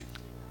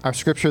Our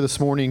scripture this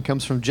morning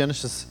comes from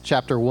Genesis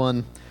chapter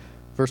 1,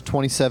 verse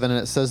 27, and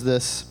it says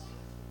this: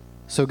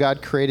 "So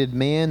God created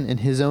man in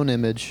his own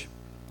image.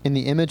 In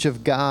the image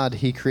of God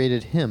he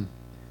created him.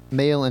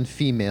 Male and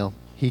female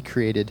he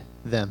created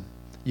them."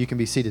 You can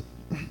be seated.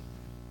 Thanks,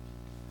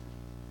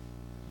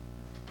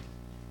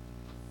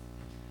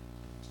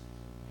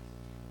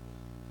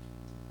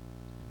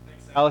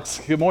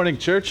 Alex. Good morning,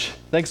 church.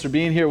 Thanks for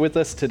being here with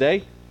us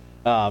today.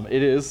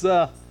 It is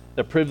a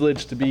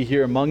privilege to be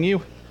here among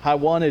you. I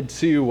wanted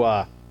to,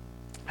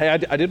 I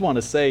did want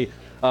to say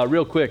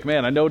real quick,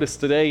 man, I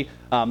noticed today,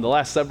 the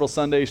last several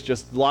Sundays,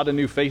 just a lot of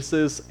new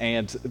faces,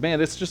 and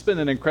man, it's just been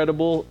an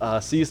incredible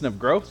season of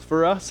growth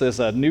for us as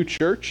a new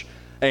church,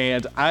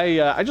 and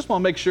I just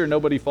want to make sure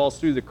nobody falls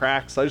through the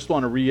cracks. I just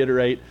want to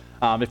reiterate,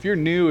 if you're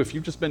new, if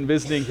you've just been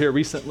visiting here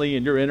recently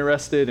and you're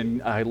interested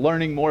in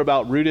learning more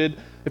about Rooted,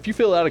 if you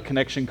fill out a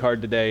connection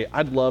card today,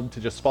 I'd love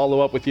to just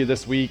follow up with you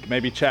this week,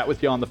 maybe chat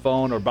with you on the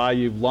phone or buy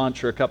you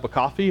lunch or a cup of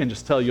coffee and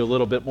just tell you a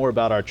little bit more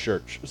about our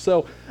church.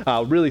 So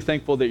really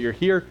thankful that you're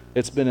here.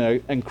 It's been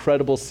an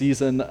incredible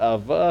season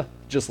of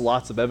just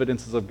lots of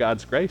evidences of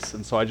God's grace.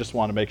 And so I just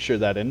want to make sure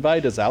that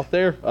invite is out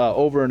there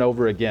over and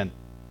over again.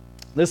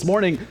 This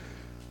morning,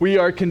 we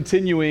are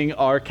continuing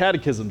our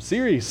catechism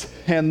series.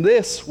 And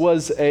this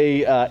was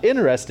a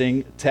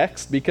interesting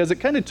text because it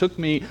kind of took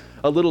me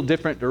a little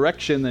different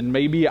direction than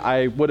maybe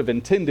I would have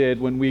intended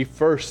when we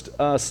first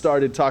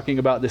started talking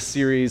about this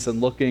series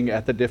and looking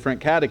at the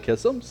different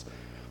catechisms.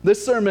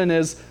 This sermon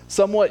is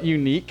somewhat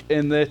unique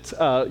in that,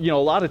 a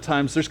lot of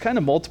times there's kind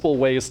of multiple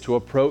ways to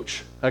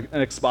approach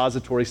an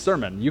expository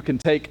sermon. You can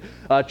take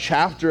a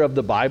chapter of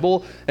the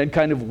Bible and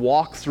kind of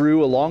walk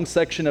through a long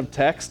section of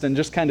text and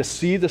just kind of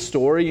see the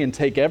story and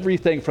take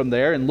everything from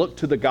there and look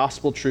to the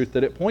gospel truth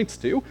that it points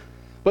to.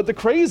 But the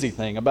crazy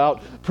thing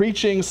about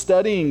preaching,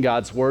 studying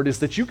God's Word is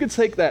that you could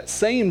take that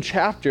same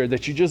chapter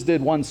that you just did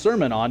one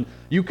sermon on,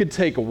 you could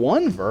take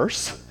one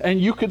verse,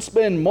 and you could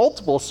spend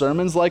multiple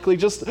sermons likely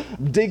just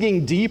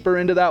digging deeper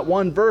into that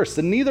one verse.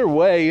 And neither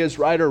way is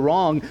right or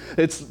wrong.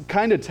 It's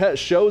kind of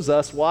shows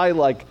us why,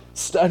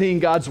 studying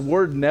God's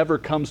Word never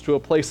comes to a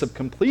place of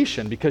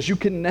completion, because you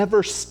can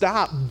never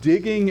stop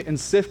digging and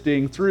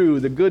sifting through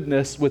the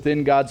goodness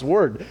within God's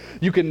Word.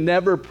 You can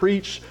never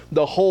preach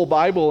the whole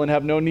Bible and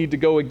have no need to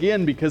go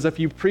again, because if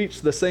you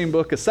preach the same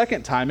book a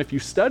second time, if you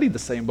study the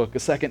same book a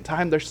second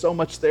time, there's so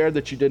much there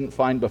that you didn't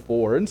find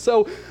before. And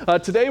so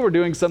today we're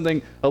doing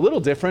something a little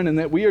different in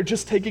that we are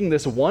just taking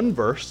this one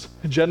verse,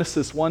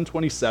 Genesis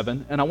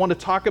 1:27, and I want to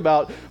talk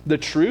about the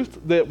truth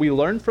that we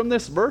learn from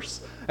this verse.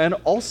 And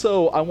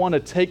also, I want to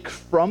take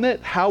from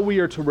it how we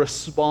are to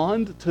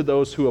respond to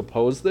those who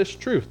oppose this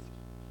truth.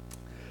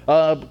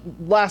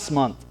 Last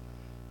month,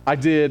 I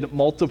did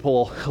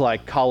multiple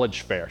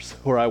college fairs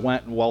where I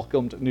went and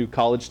welcomed new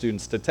college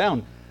students to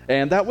town.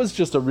 And that was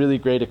just a really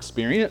great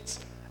experience.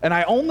 And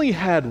I only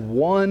had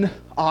one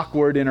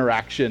awkward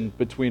interaction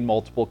between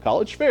multiple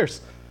college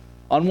fairs.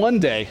 On one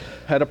day,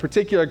 at a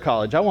particular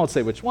college, I won't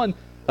say which one,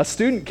 a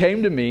student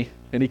came to me,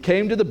 and he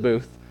came to the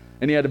booth,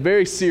 and he had a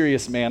very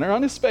serious manner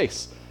on his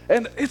face.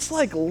 And it's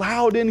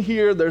loud in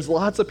here. There's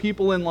lots of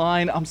people in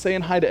line. I'm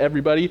saying hi to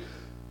everybody.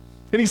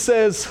 And he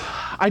says,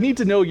 "I need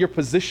to know your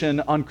position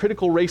on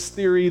critical race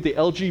theory, the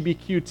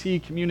LGBTQ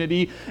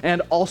community,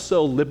 and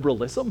also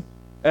liberalism."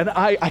 And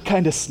I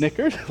kind of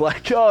snickered,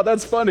 oh,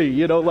 that's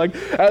funny,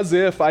 as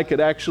if I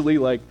could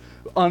actually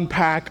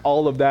unpack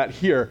all of that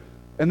here.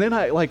 And then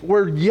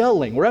we're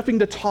yelling. We're having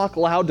to talk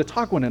loud to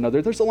talk one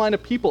another. There's a line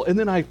of people. And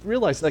then I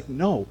realized,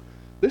 no.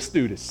 This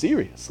dude is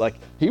serious.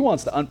 He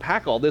wants to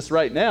unpack all this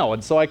right now.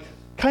 And so I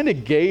kind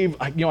of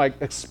I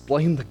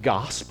explained the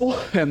gospel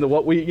and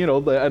what we,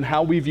 and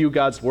how we view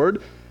God's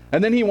Word.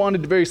 And then he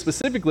wanted to very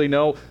specifically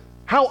know,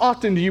 how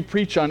often do you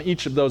preach on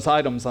each of those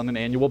items on an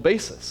annual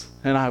basis?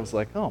 And I was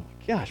like, oh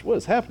my gosh, what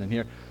is happening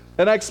here?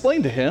 And I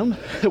explained to him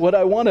what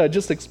I want to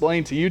just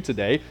explain to you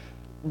today.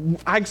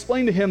 I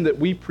explained to him that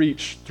we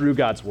preach through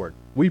God's Word.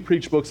 We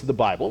preach books of the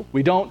Bible.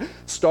 We don't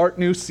start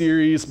new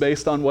series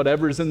based on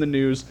whatever's in the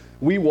news.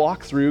 We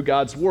walk through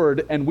God's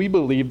Word, and we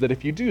believe that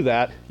if you do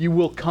that, you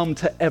will come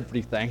to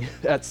everything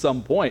at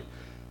some point.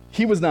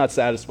 He was not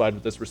satisfied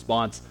with this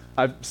response.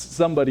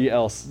 Somebody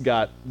else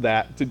got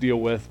that to deal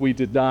with. We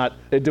did not.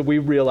 We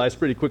realized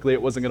pretty quickly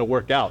it wasn't going to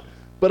work out.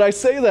 But I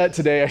say that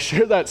today, I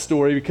share that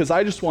story because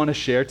I just want to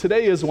share.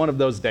 Today is one of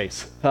those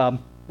days.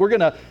 We're going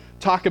to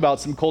talk about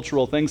some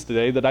cultural things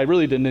today that I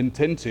really didn't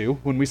intend to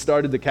when we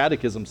started the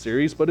catechism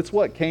series, but it's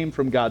what came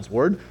from God's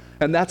Word,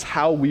 and that's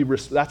how we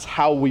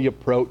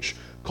approach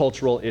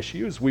cultural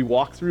issues. We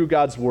walk through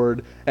God's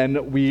Word,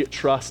 and we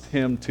trust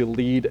Him to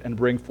lead and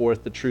bring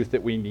forth the truth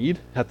that we need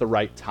at the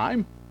right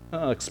time.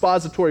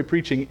 Expository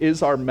preaching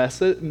is our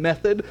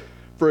method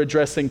for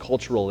addressing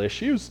cultural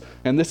issues,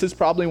 and this is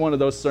probably one of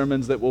those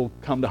sermons that will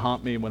come to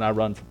haunt me when I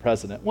run for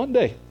president one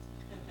day.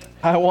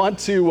 I want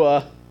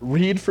to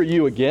read for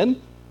you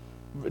again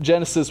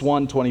Genesis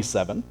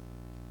 1:27.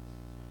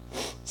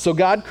 "So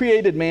God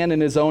created man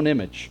in his own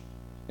image.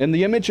 In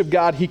the image of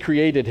God he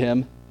created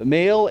him,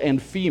 male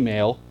and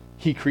female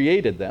he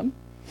created them.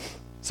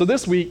 So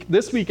this week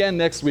and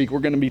next week, we're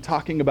going to be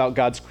talking about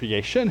God's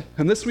creation.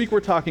 And this week,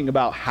 we're talking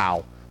about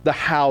how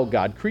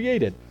God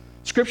created.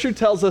 Scripture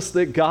tells us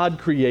that God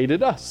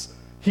created us.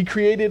 He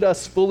created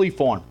us fully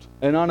formed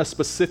and on a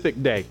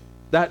specific day,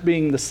 that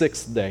being the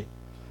sixth day.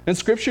 And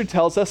Scripture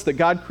tells us that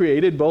God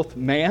created both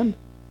man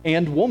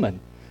and woman,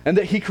 and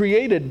that he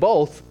created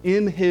both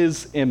in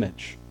his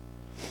image.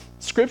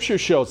 Scripture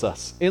shows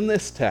us in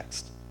this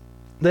text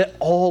that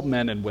all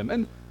men and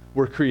women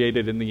were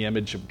created in the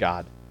image of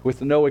God,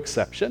 with no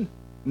exception.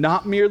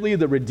 Not merely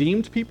the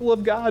redeemed people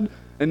of God,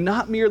 and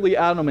not merely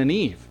Adam and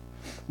Eve.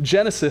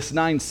 Genesis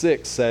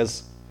 9:6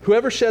 says,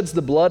 "Whoever sheds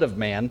the blood of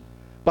man,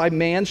 by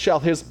man shall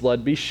his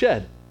blood be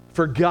shed.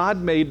 For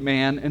God made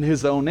man in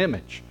his own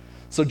image."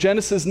 So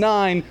Genesis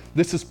 9,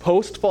 this is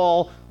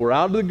post-fall. We're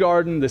out of the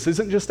garden. This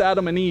isn't just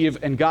Adam and Eve.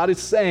 And God is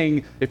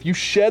saying, if you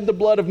shed the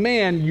blood of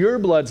man, your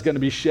blood's going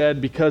to be shed,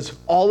 because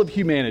all of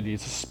humanity,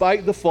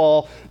 despite the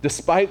fall,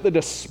 despite the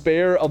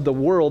despair of the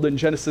world in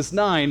Genesis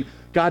 9,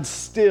 God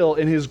still,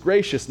 in his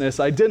graciousness,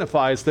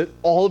 identifies that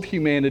all of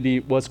humanity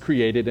was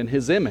created in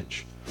his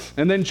image.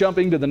 And then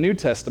jumping to the New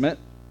Testament,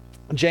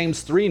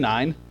 James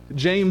 3:9,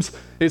 James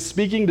is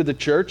speaking to the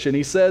church, and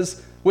he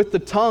says, "With the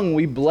tongue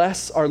we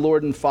bless our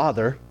Lord and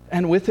Father,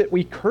 and with it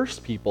we curse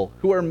people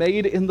who are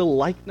made in the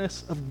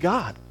likeness of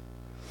God."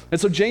 And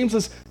so James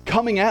is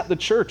coming at the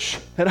church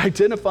and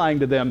identifying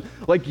to them,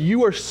 like,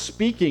 you are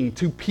speaking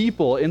to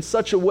people in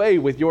such a way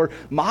with your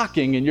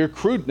mocking and your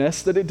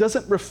crudeness that it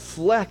doesn't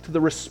reflect the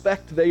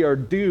respect they are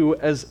due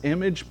as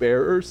image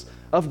bearers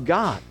of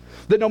God.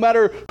 That no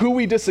matter who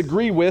we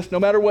disagree with, no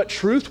matter what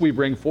truth we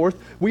bring forth,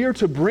 we are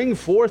to bring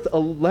forth a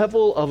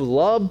level of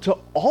love to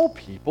all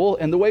people,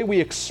 and the way we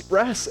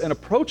express and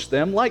approach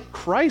them like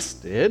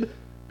Christ did,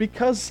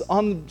 because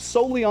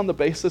solely on the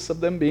basis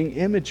of them being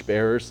image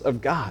bearers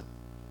of God.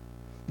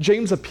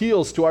 James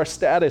appeals to our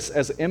status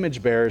as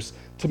image bearers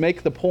to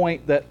make the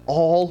point that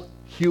all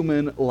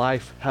human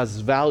life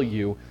has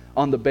value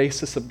on the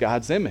basis of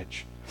God's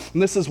image.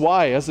 And this is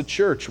why, as a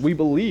church, we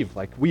believe,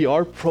 like, we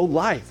are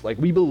pro-life. Like,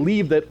 we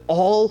believe that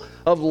all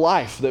of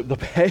life, that the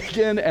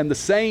pagan and the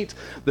saint,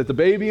 that the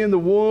baby in the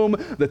womb,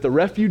 that the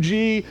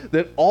refugee,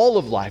 that all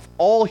of life,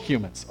 all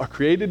humans are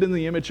created in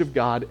the image of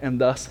God and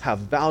thus have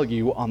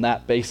value on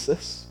that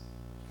basis.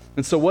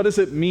 And so what does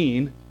it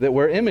mean that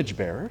we're image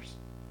bearers?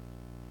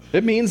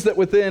 It means that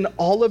within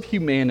all of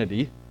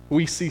humanity,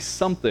 we see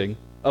something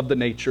of the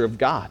nature of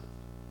God.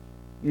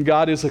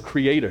 God is a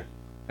creator,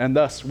 and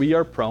thus we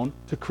are prone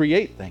to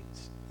create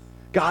things.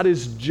 God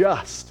is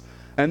just,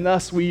 and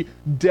thus we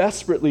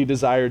desperately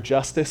desire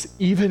justice.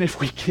 Even if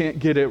we can't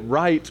get it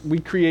right, we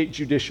create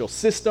judicial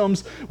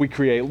systems, we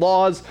create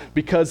laws,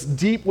 because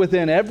deep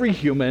within every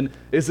human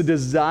is a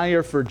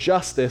desire for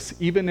justice,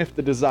 even if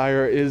the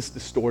desire is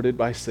distorted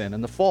by sin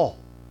and the fall.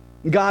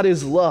 God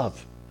is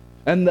love,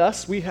 and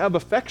thus we have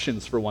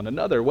affections for one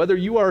another. Whether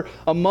you are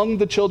among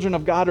the children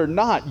of God or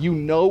not, you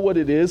know what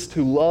it is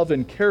to love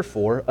and care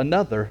for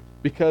another,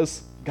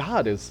 because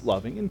God is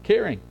loving and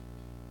caring.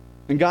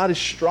 And God is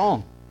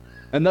strong.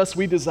 And thus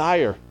we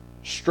desire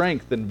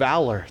strength and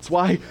valor. It's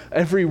why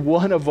every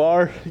one of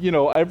our,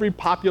 every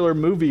popular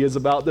movie is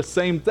about the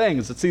same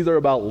things. It's either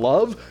about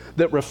love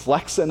that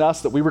reflects in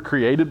us that we were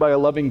created by a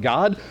loving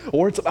God,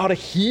 or it's about a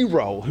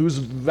hero who's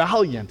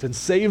valiant and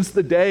saves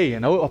the day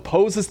and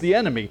opposes the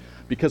enemy,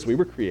 because we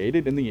were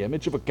created in the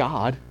image of a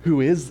God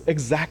who is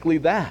exactly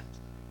that.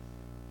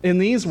 In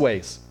these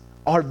ways,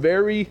 our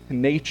very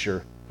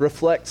nature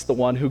reflects the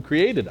one who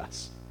created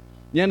us.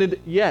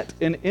 Yet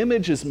an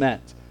image is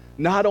meant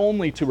not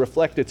only to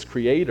reflect its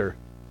creator,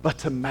 but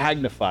to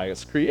magnify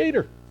its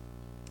creator.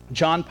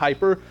 John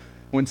Piper,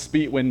 when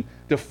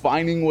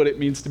defining what it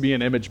means to be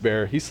an image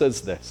bearer, he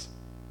says this: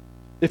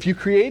 if you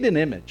create an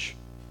image,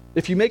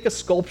 if you make a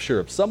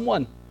sculpture of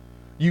someone,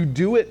 you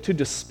do it to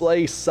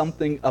display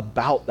something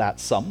about that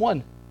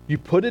someone. You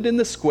put it in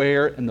the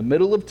square in the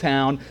middle of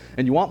town,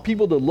 and you want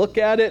people to look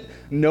at it,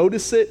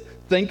 notice it,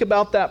 think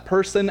about that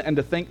person, and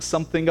to think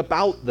something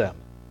about them.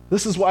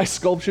 This is why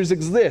sculptures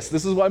exist.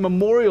 This is why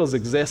memorials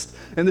exist.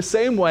 In the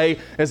same way,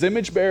 as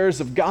image bearers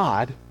of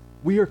God,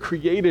 we are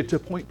created to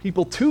point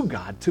people to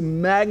God, to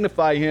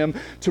magnify him,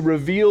 to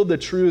reveal the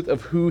truth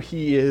of who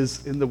he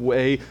is in the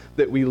way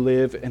that we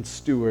live and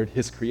steward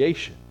his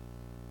creation.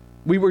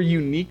 We were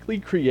uniquely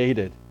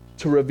created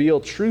to reveal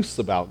truths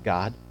about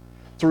God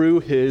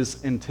through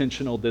his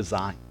intentional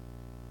design.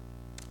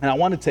 And I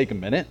want to take a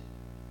minute,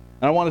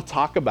 and I want to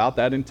talk about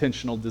that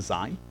intentional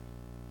design.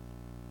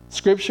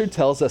 Scripture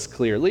tells us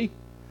clearly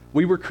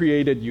we were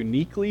created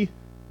uniquely,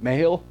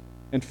 male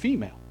and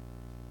female.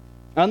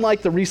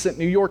 Unlike the recent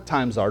New York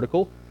Times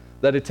article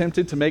that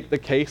attempted to make the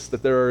case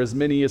that there are as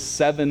many as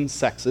 7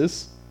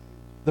 sexes,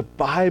 the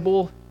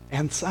Bible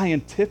and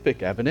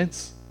scientific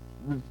evidence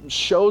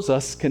shows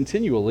us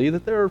continually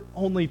that there are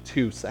only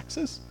 2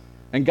 sexes.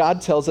 And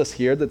God tells us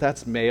here that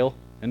that's male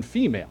and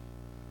female.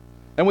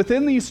 And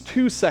within these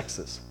 2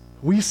 sexes,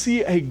 we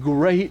see a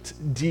great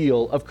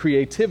deal of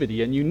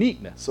creativity and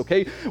uniqueness,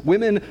 okay?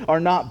 Women are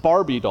not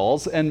Barbie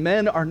dolls, and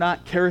men are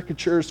not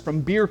caricatures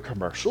from beer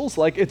commercials.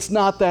 Like, it's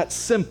not that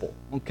simple,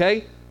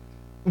 okay?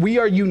 We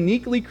are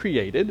uniquely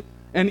created,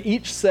 and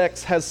each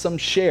sex has some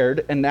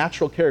shared and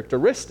natural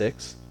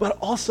characteristics, but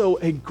also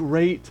a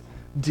great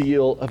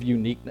deal of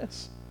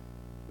uniqueness.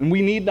 And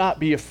we need not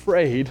be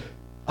afraid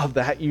of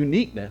that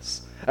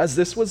uniqueness, as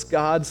this was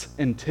God's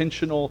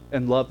intentional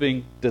and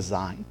loving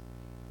design.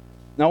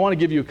 Now, I want to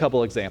give you a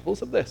couple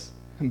examples of this,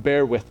 and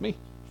bear with me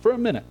for a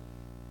minute.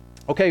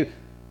 Okay,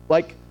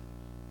 like,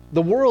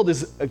 the world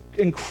is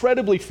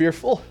incredibly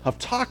fearful of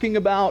talking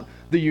about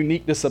the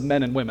uniqueness of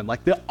men and women,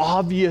 like the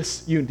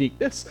obvious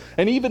uniqueness.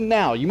 And even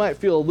now, you might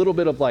feel a little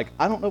bit of like,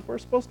 I don't know if we're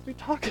supposed to be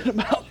talking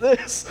about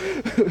this.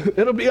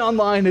 It'll be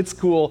online, it's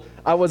cool.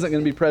 I wasn't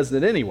going to be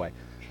president anyway.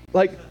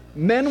 Like,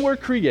 men were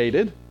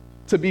created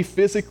to be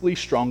physically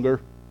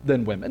stronger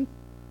than women.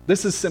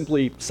 This is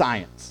simply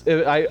science.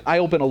 I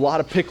open a lot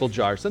of pickle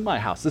jars in my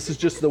house. This is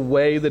just the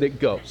way that it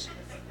goes.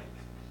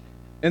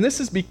 And this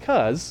is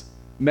because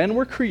men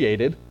were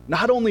created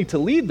not only to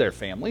lead their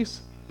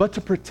families, but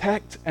to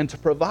protect and to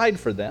provide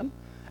for them.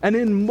 And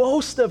in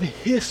most of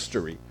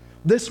history,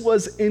 this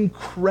was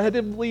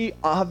incredibly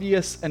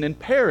obvious and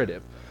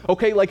imperative.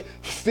 Okay, like,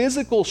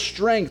 physical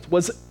strength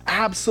was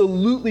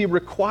absolutely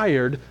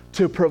required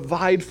to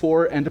provide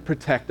for and to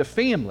protect a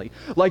family.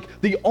 Like,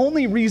 the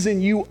only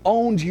reason you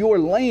owned your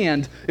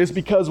land is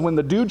because when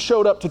the dude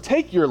showed up to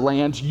take your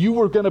land, you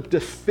were going to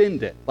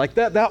defend it. Like,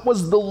 that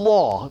was the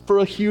law for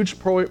a huge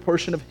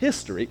portion of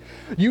history.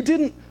 You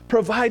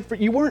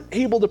weren't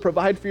able to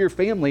provide for your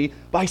family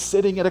by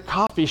sitting at a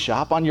coffee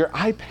shop on your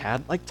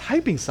iPad, like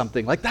typing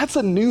something. Like, that's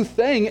a new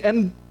thing,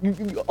 and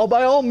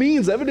by all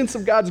means, evidence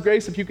of God's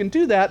grace if you can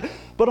do that,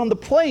 but on the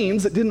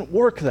plains, it didn't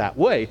work that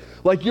way.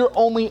 Like, your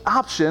only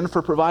option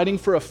for providing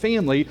for a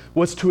family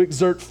was to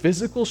exert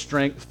physical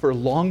strength for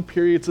long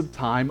periods of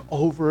time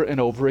over and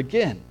over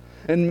again.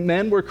 And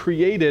men were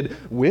created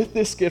with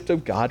this gift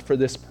of God for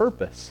this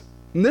purpose.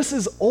 And this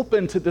is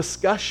open to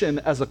discussion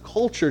as a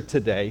culture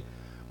today,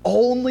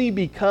 only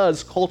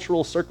because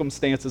cultural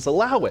circumstances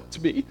allow it to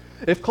be.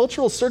 If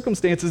cultural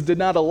circumstances did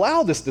not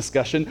allow this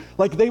discussion,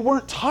 like, they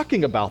weren't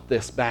talking about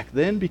this back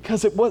then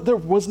because there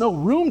was no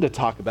room to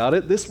talk about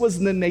it. This was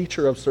the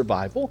nature of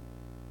survival.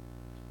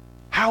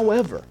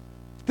 However,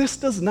 this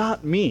does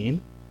not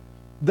mean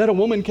that a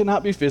woman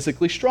cannot be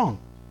physically strong.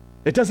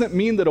 It doesn't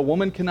mean that a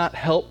woman cannot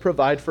help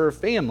provide for her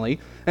family,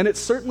 and it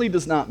certainly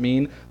does not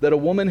mean that a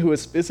woman who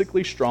is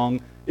physically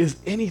strong is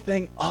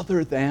anything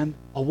other than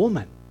a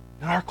woman.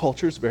 And our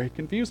culture is very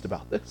confused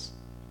about this.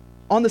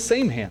 On the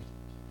same hand,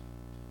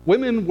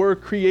 women were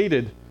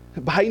created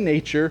by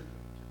nature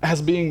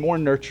as being more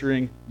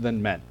nurturing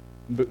than men.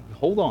 But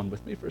hold on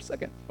with me for a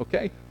second,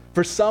 okay?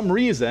 For some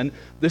reason,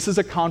 this is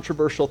a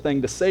controversial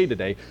thing to say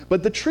today,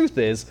 but the truth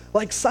is,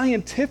 like,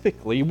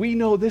 scientifically, we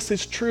know this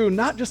is true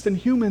not just in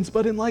humans,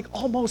 but in like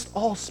almost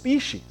all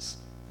species.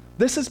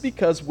 This is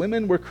because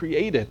women were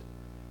created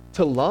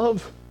to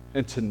love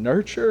and to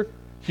nurture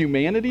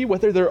humanity,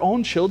 whether their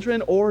own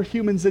children or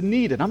humans in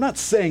need. And I'm not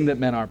saying that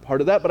men aren't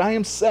part of that, but I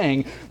am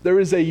saying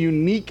there is a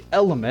unique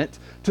element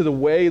to the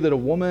way that a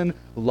woman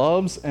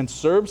loves and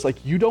serves.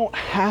 Like, you don't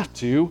have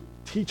to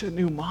teach a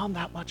new mom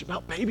that much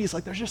about babies.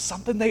 Like, there's just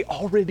something they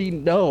already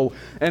know,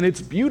 and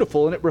it's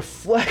beautiful, and it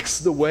reflects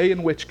the way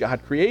in which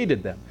God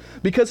created them.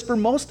 Because for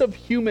most of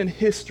human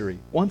history,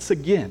 once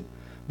again,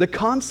 the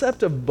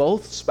concept of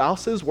both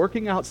spouses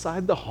working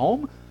outside the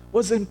home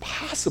was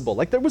impossible.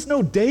 Like, there was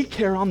no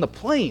daycare on the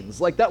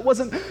plains. Like,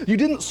 you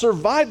didn't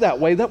survive that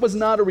way. That was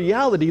not a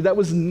reality. That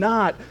was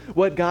not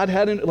what God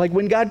had like,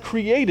 when God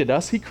created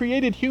us, he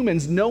created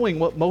humans knowing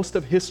what most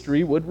of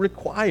history would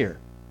require.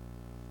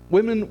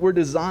 Women were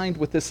designed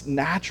with this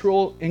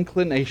natural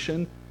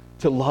inclination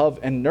to love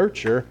and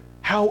nurture.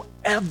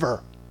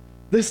 However,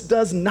 this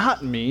does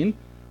not mean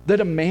that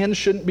a man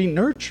shouldn't be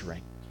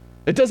nurturing.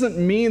 It doesn't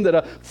mean that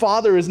a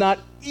father is not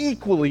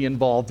equally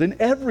involved in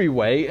every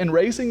way in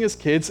raising his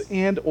kids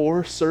and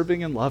or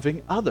serving and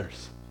loving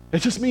others. It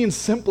just means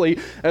simply,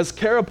 as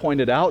Kara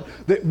pointed out,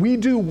 that we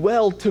do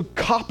well to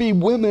copy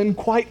women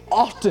quite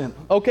often,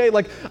 okay?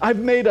 Like, I've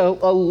made a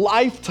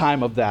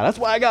lifetime of that. That's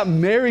why I got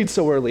married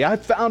so early. I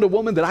found a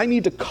woman that I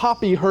need to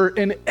copy her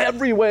in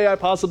every way I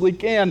possibly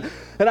can,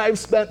 and I've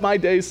spent my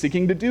days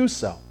seeking to do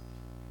so.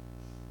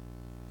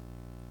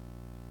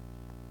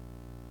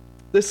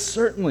 This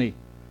certainly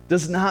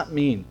does not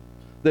mean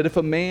that if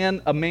a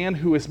man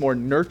who is more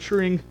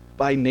nurturing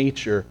by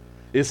nature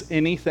is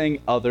anything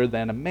other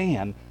than a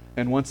man.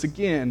 And once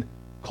again,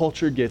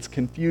 culture gets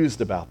confused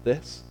about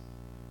this.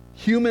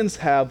 Humans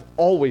have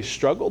always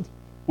struggled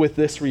with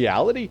this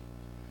reality.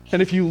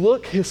 And if you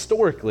look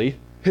historically,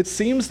 it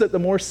seems that the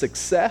more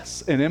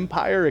success an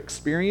empire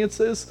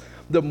experiences,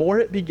 the more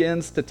it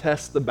begins to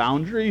test the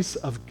boundaries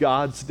of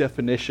God's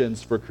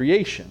definitions for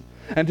creation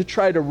and to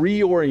try to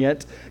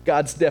reorient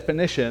God's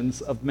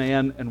definitions of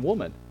man and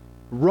woman.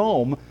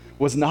 Rome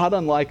was not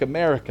unlike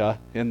America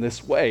in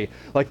this way.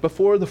 Like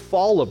before the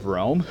fall of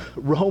Rome,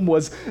 Rome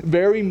was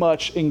very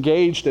much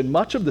engaged in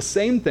much of the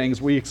same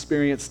things we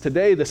experience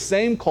today, the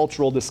same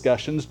cultural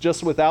discussions,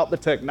 just without the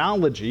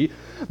technology.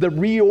 The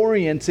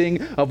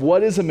reorienting of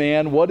what is a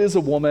man, what is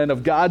a woman,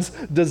 of God's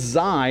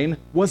design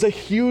was a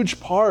huge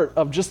part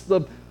of just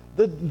the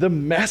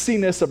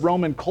messiness of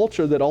Roman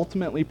culture that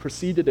ultimately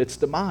preceded its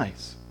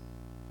demise.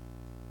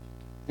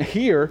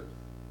 Here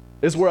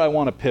is where I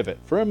want to pivot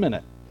for a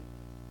minute.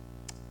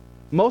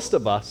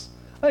 I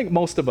think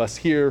most of us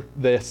hear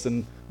this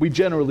and we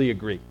generally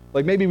agree.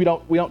 Like maybe we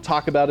don't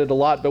talk about it a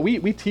lot, but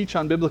we teach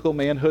on biblical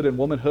manhood and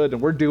womanhood,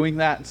 and we're doing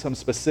that in some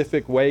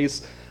specific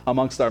ways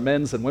amongst our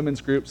men's and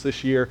women's groups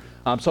this year.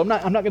 So I'm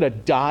not going to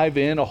dive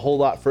in a whole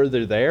lot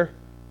further there.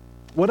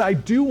 What I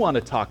do want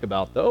to talk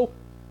about, though,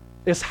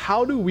 is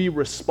how do we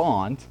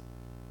respond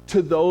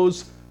to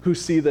those who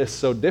see this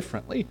so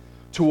differently,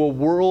 to a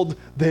world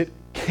that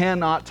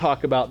cannot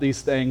talk about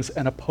these things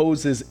and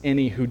opposes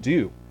any who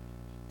do.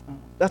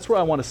 That's where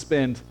I want to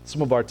spend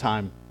some of our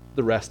time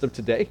the rest of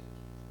today.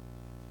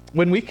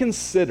 When we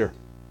consider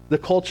the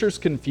culture's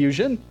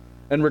confusion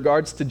in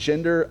regards to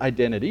gender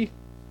identity,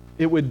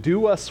 it would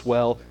do us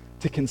well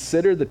to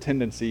consider the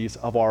tendencies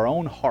of our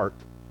own heart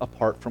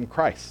apart from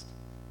Christ.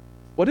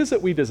 What is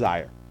it we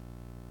desire?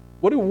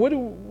 What do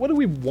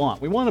we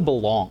want? We want to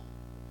belong.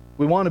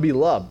 We want to be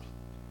loved.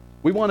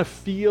 We want to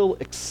feel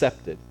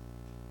accepted.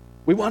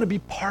 We want to be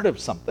part of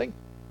something.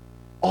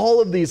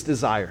 All of these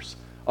desires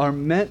are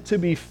meant to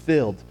be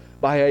filled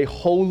by a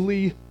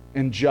holy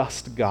and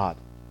just God.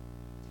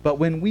 But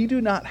when we do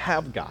not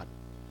have God,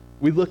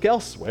 we look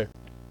elsewhere.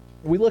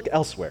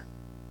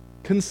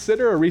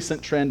 Consider a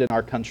recent trend in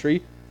our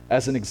country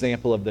as an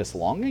example of this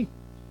longing.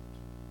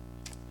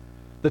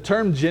 The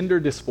term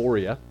gender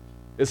dysphoria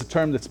is a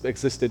term that's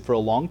existed for a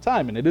long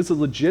time, and it is a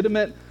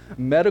legitimate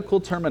medical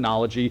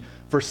terminology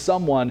for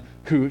someone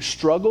who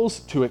struggles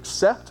to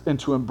accept and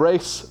to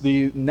embrace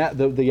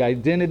the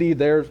identity,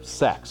 their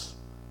sex.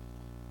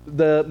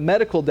 The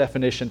medical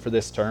definition for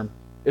this term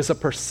is a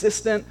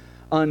persistent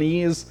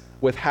unease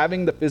with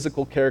having the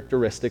physical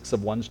characteristics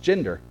of one's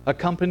gender,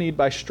 accompanied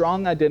by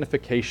strong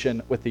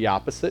identification with the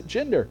opposite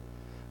gender.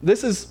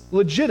 This is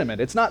legitimate.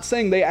 It's not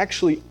saying they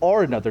actually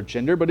are another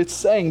gender, but it's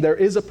saying there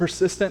is a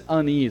persistent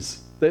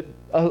unease that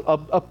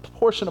a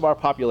portion of our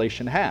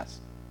population has.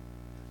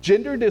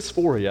 Gender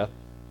dysphoria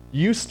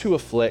used to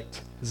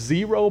afflict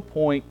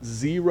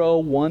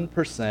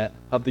 0.01%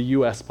 of the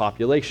US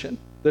population.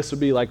 This would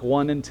be like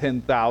 1 in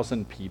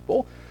 10,000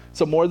 people.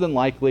 So more than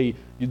likely,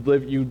 you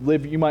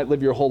might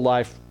live your whole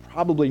life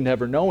probably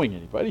never knowing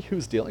anybody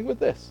who's dealing with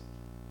this.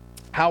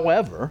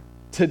 However,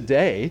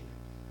 today,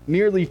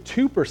 nearly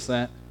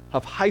 2%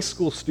 of high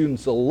school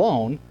students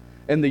alone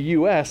in the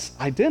US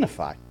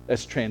identify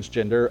as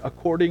transgender,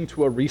 according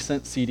to a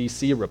recent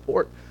CDC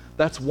report.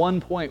 That's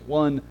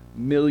 1.1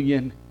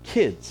 million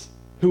kids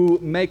who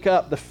make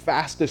up the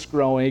fastest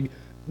growing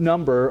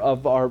number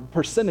of our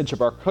percentage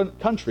of our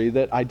country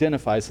that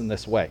identifies in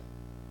this way.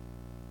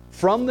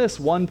 From this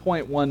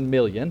 1.1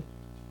 million,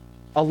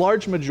 a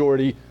large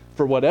majority,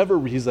 for whatever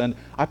reason,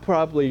 I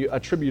probably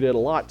attribute it a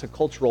lot to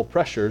cultural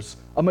pressures,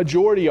 a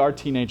majority are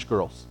teenage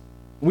girls.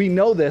 We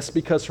know this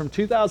because from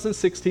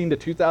 2016 to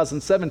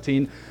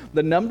 2017,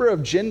 the number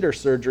of gender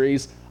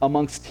surgeries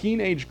amongst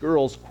teenage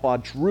girls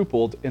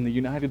quadrupled in the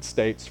United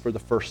States for the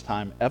first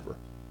time ever.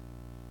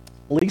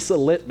 Lisa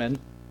Littman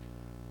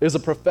is a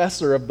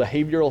professor of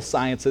behavioral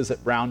sciences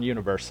at Brown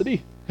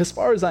University. As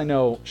far as I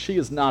know, she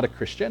is not a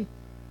Christian,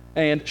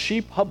 and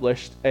she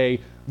published a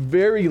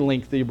very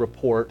lengthy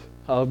report,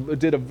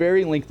 did a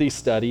very lengthy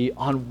study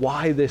on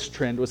why this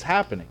trend was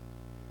happening.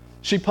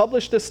 She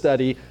published a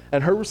study,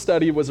 and her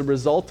study was a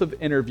result of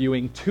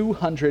interviewing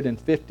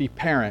 250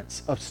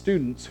 parents of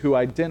students who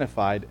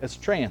identified as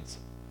trans.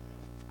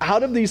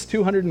 Out of these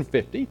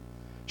 250,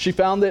 she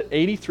found that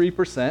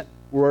 83%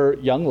 were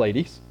young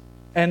ladies,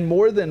 and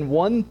more than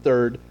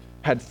 1/3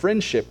 had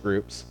friendship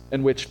groups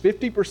in which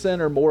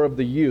 50% or more of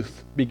the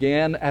youth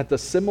began at the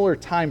similar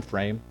time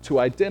frame to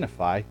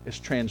identify as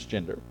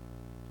transgender.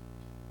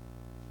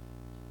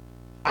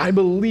 I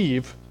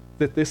believe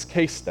that this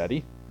case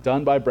study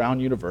done by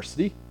Brown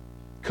University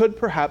could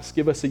perhaps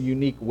give us a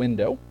unique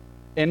window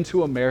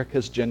into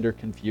America's gender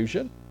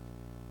confusion.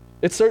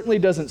 It certainly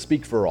doesn't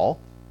speak for all,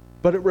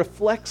 but it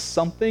reflects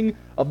something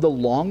of the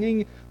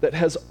longing that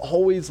has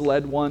always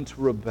led one to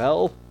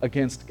rebel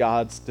against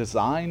God's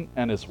design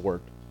and His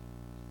Word.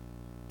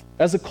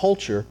 As a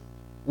culture,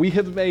 we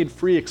have made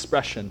free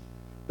expression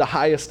the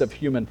highest of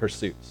human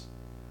pursuits.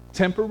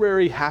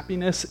 Temporary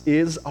happiness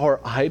is our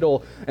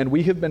idol, and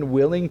we have been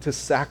willing to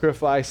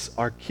sacrifice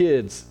our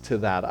kids to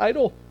that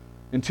idol.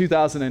 In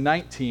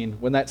 2019,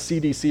 when that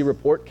CDC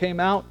report came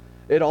out,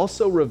 it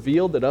also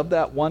revealed that of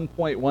that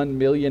 1.1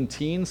 million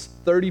teens,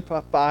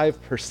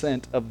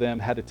 35% of them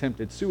had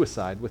attempted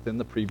suicide within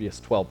the previous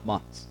 12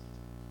 months.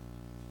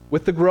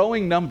 With the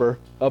growing number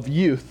of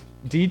youth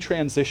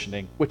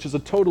detransitioning, which is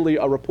a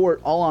report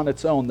all on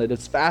its own that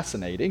is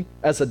fascinating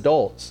as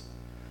adults,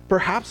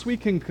 perhaps we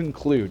can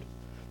conclude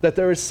that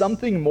there is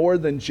something more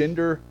than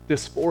gender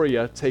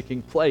dysphoria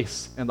taking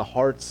place in the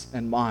hearts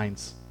and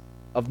minds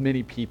of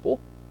many people.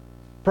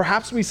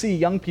 Perhaps we see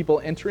young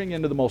people entering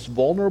into the most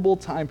vulnerable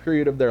time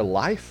period of their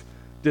life,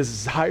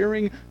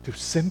 desiring to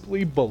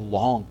simply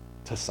belong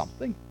to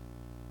something.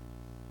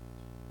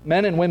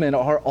 Men and women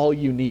are all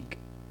unique,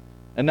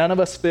 and none of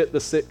us fit the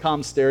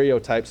sitcom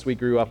stereotypes we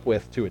grew up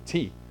with to a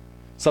T.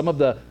 Some of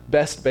the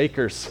best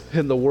bakers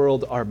in the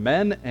world are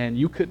men, and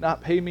you could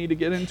not pay me to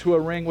get into a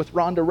ring with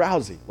Ronda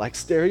Rousey. Like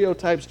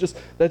stereotypes,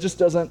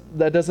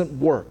 that doesn't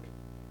work.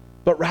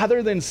 But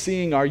rather than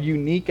seeing our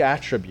unique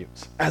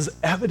attributes as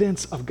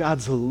evidence of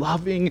God's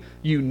loving,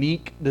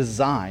 unique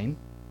design,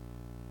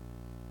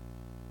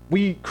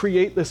 we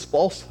create this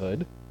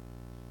falsehood.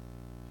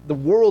 The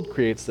world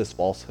creates this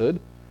falsehood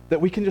that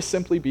we can just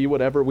simply be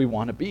whatever we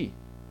want to be.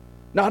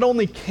 Not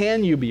only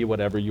can you be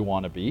whatever you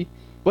want to be,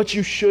 but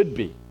you should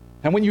be.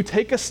 And when you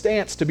take a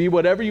stance to be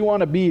whatever you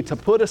want to be, to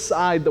put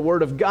aside the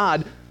Word of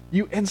God,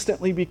 you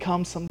instantly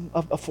become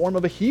a form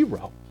of a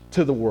hero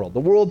to the world. The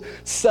world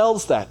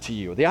sells that to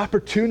you, the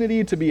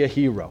opportunity to be a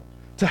hero,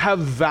 to have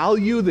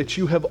value that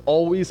you have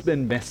always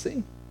been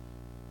missing.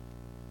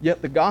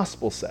 Yet the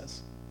gospel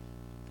says,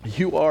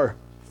 you are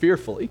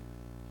fearfully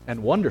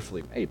and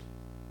wonderfully made.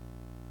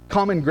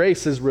 Common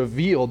grace is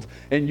revealed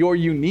in your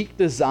unique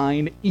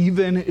design,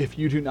 even if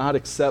you do not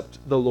accept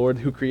the Lord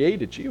who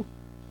created you.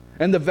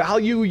 And the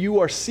value you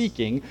are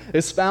seeking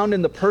is found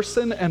in the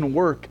person and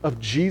work of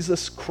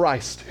Jesus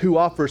Christ, who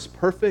offers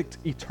perfect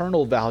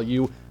eternal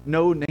value,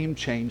 no name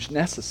change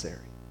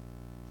necessary.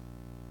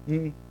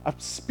 I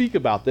speak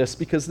about this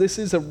because this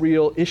is a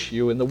real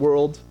issue in the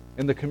world,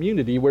 in the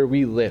community where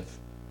we live.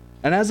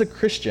 And as a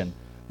Christian,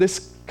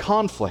 this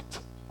conflict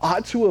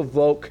ought to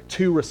evoke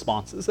two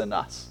responses in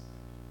us,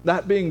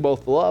 that being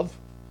both love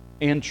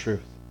and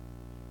truth.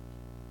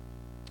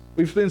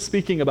 We've been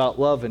speaking about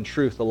love and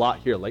truth a lot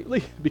here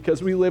lately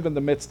because we live in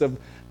the midst of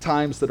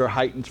times that are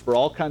heightened for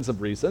all kinds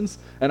of reasons.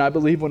 And I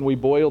believe when we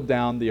boil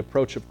down the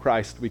approach of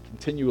Christ, we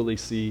continually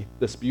see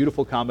this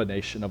beautiful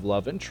combination of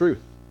love and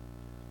truth.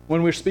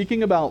 When we're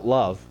speaking about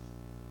love,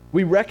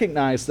 we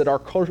recognize that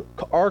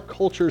our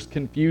culture's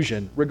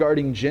confusion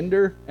regarding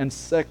gender and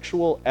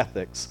sexual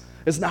ethics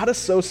is not a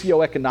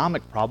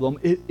socioeconomic problem.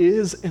 It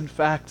is, in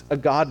fact, a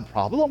God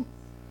problem.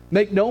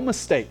 Make no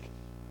mistake,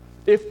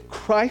 if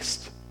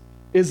Christ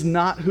is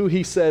not who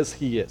he says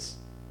he is,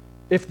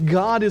 if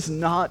God is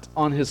not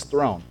on his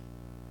throne,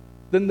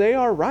 then they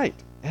are right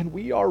and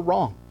we are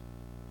wrong.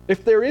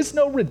 If there is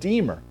no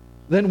Redeemer,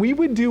 then we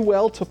would do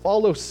well to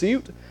follow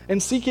suit in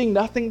seeking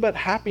nothing but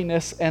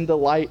happiness and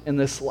delight in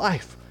this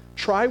life.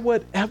 Try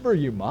whatever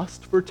you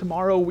must, for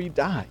tomorrow we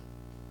die.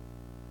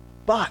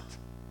 But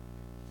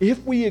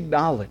if we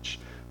acknowledge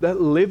that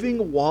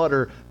living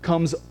water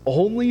comes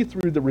only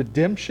through the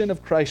redemption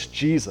of Christ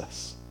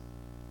Jesus,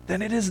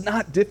 then it is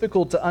not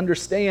difficult to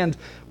understand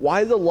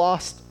why the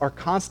lost are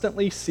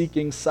constantly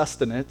seeking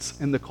sustenance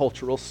in the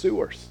cultural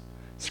sewers.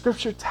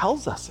 Scripture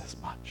tells us as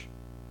much.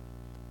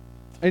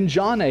 In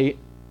John 8,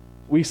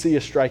 we see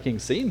a striking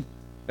scene,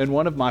 and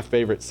one of my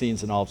favorite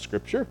scenes in all of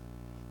Scripture.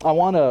 I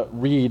want to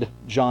read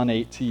John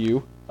 8 to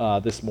you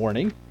this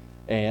morning,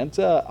 and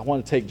I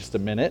want to take just a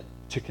minute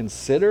to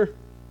consider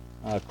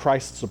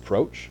Christ's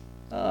approach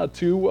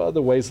to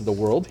the ways of the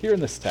world here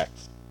in this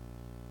text.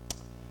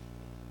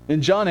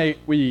 In John 8,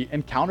 we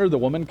encounter the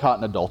woman caught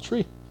in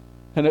adultery,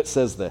 and it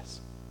says this: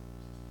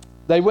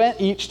 They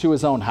went each to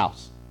his own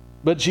house,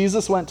 but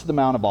Jesus went to the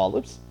Mount of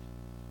Olives.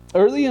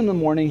 Early in the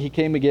morning he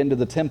came again to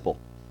the temple,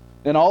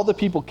 and all the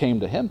people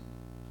came to him,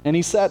 and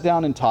he sat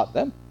down and taught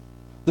them.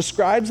 The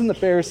scribes and the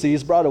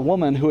Pharisees brought a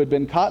woman who had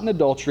been caught in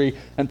adultery,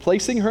 and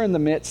placing her in the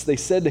midst, they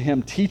said to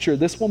him, Teacher,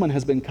 this woman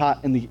has been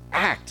caught in the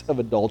act of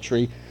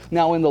adultery.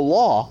 Now in the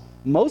law,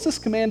 Moses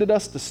commanded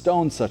us to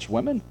stone such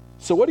women.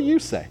 So what do you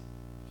say?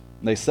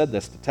 And they said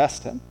this to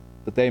test him,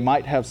 that they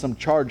might have some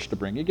charge to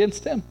bring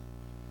against him.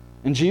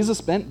 And Jesus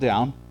bent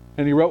down,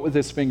 and he wrote with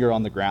his finger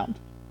on the ground.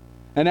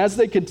 And as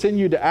they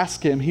continued to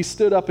ask him, he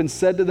stood up and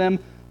said to them,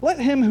 Let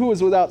him who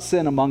is without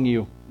sin among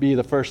you be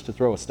the first to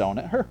throw a stone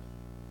at her.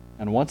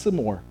 And once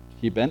more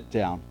he bent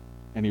down,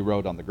 and he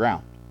wrote on the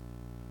ground.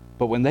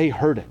 But when they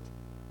heard it,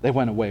 they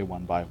went away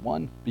one by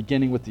one,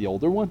 beginning with the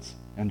older ones.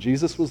 And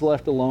Jesus was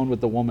left alone with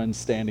the woman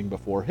standing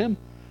before him.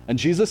 And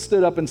Jesus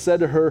stood up and said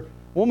to her,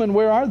 Woman,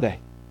 where are they?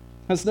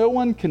 Has no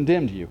one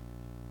condemned you?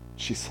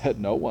 She said,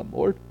 No one,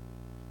 Lord.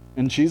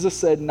 And Jesus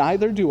said,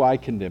 Neither do I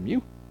condemn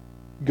you.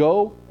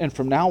 Go, and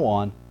from now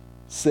on,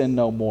 sin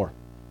no more.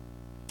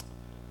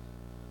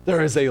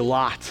 There is a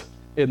lot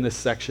in this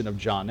section of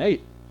John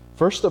 8.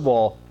 First of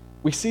all,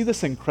 we see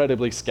this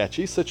incredibly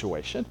sketchy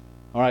situation.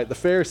 All right, the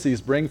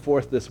Pharisees bring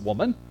forth this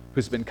woman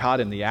who's been caught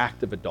in the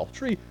act of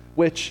adultery,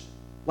 which,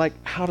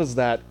 how does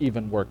that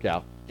even work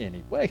out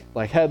anyway?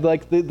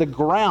 The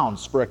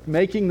grounds for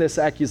making this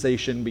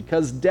accusation,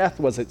 because death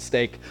was at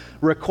stake,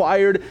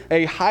 required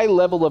a high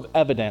level of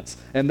evidence,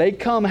 and they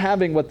come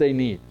having what they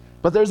need.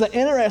 But there's an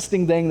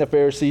interesting thing the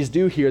Pharisees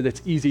do here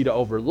that's easy to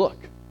overlook.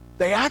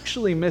 They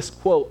actually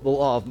misquote the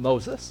law of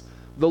Moses,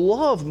 The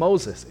law of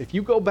Moses, if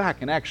you go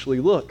back and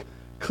actually look,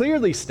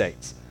 clearly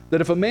states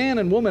that if a man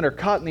and woman are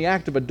caught in the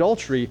act of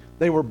adultery,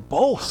 they were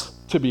both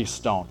to be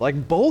stoned.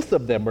 Like both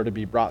of them were to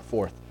be brought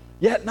forth.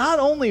 Yet not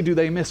only do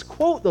they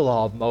misquote the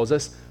law of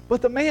Moses,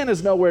 but the man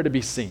is nowhere to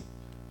be seen.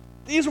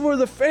 These were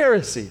the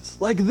Pharisees.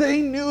 Like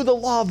they knew the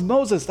law of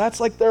Moses. That's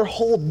like their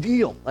whole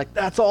deal. Like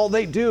that's all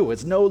they do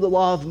is know the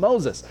law of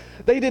Moses.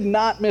 They did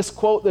not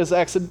misquote this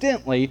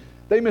accidentally.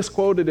 They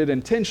misquoted it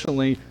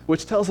intentionally,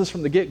 which tells us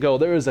from the get-go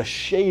there is a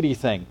shady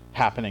thing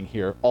happening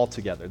here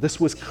altogether.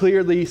 This was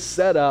clearly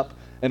set up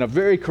in a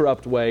very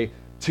corrupt way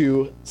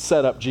to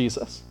set up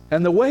Jesus.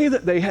 And the way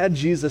that they had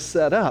Jesus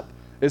set up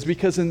is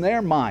because in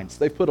their minds,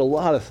 they put a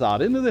lot of thought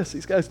into this.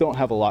 These guys don't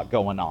have a lot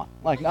going on.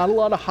 Like not a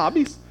lot of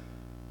hobbies.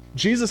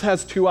 Jesus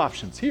has two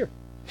options here.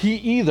 He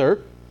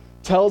either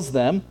tells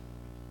them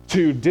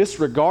to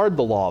disregard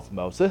the law of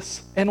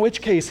Moses, in which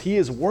case he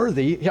is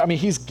worthy,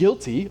 he's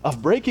guilty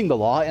of breaking the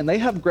law, and they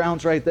have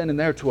grounds right then and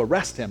there to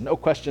arrest him. No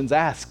questions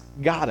asked,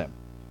 got him.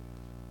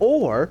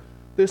 Or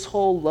this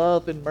whole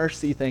love and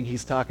mercy thing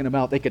he's talking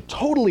about, they could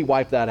totally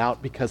wipe that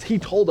out because he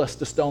told us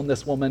to stone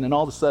this woman, and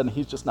all of a sudden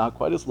he's just not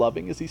quite as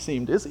loving as he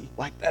seemed, is he?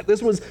 Like that.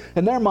 This was,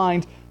 in their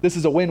mind, this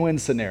is a win-win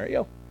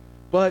scenario.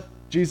 But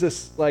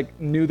Jesus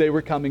knew they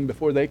were coming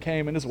before they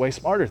came and is way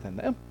smarter than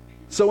them.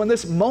 So in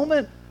this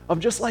moment of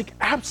just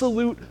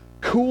absolute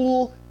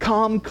cool,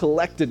 calm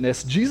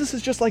collectedness, Jesus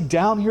is just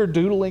down here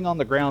doodling on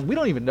the ground. We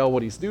don't even know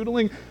what he's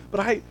doodling,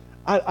 but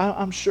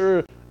I'm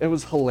sure it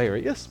was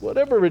hilarious,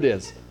 whatever it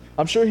is.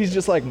 I'm sure he's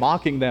just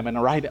mocking them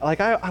and writing.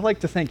 I like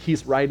to think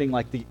he's writing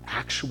the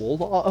actual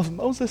law of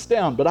Moses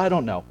down, but I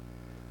don't know.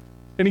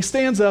 And he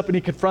stands up and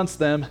he confronts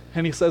them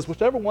and he says,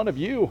 whichever one of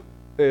you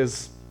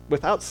is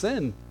without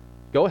sin,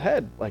 go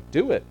ahead,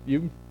 do it.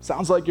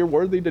 Sounds like you're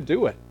worthy to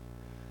do it.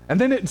 And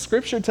then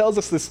Scripture tells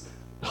us this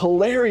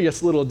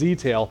hilarious little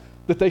detail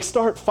that they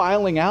start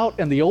filing out,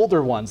 and the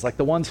older ones,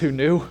 the ones who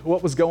knew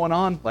what was going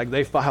on,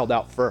 they filed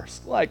out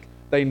first.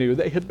 They knew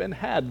they had been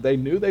had. They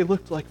knew they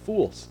looked like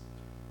fools.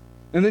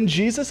 And then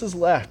Jesus is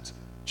left,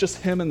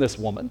 just him and this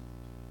woman.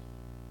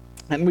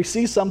 And we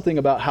see something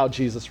about how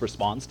Jesus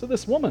responds to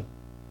this woman.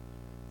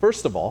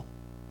 First of all,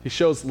 he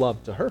shows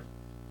love to her.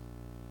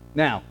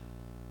 Now,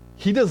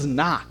 he does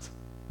not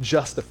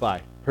justify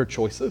her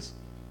choices.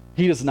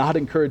 He does not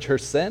encourage her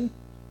sin,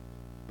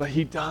 but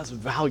he does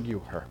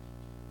value her.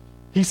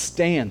 He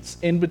stands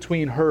in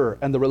between her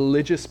and the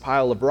religious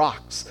pile of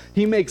rocks.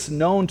 He makes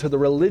known to the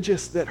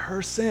religious that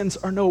her sins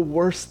are no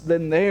worse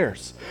than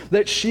theirs,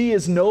 that she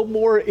is no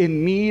more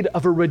in need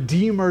of a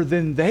redeemer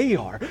than they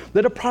are,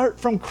 that apart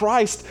from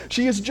Christ,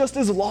 she is just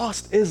as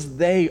lost as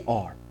they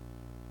are.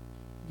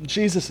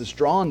 Jesus is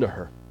drawn to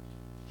her.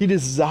 He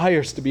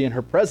desires to be in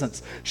her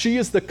presence. She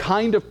is the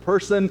kind of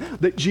person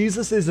that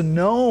Jesus is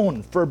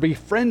known for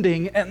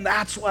befriending, and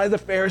that's why the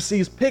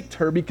Pharisees picked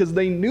her, because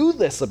they knew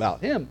this about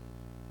him.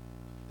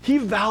 He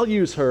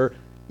values her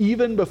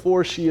even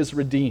before she is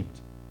redeemed,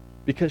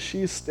 because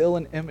she is still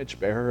an image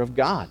bearer of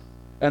God.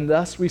 And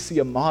thus we see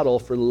a model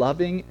for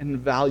loving and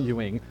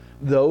valuing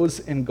those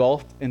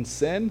engulfed in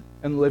sin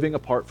and living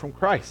apart from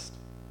Christ.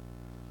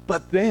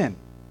 But then,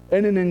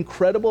 in an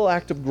incredible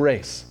act of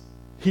grace,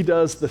 he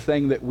does the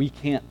thing that we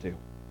can't do.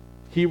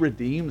 He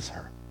redeems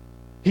her.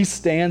 He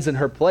stands in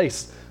her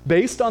place.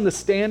 Based on the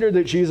standard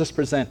that Jesus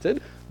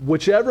presented,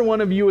 whichever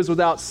one of you is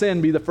without sin,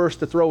 be the first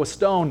to throw a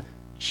stone.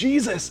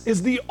 Jesus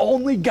is the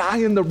only guy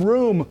in the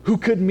room who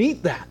could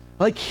meet that.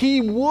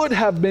 He would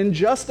have been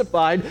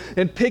justified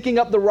in picking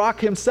up the rock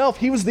himself.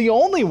 He was the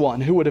only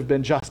one who would have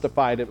been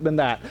justified in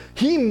that.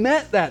 He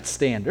met that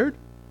standard,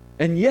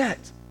 and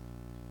yet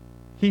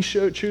he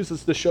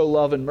chooses to show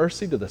love and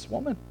mercy to this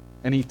woman.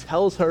 And he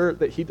tells her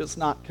that he does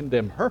not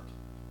condemn her.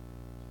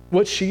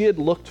 What she had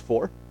looked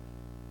for,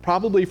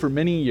 probably for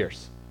many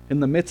years,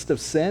 in the midst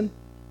of sin,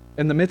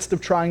 in the midst of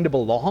trying to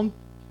belong,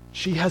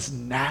 she has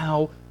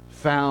now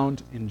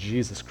found in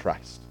Jesus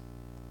Christ.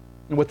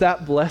 And with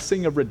that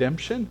blessing of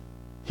redemption,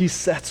 he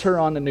sets her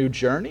on a new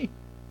journey.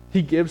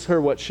 He gives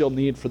her what she'll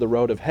need for the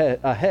road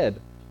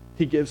ahead.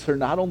 He gives her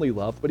not only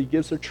love, but he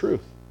gives her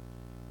truth.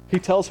 He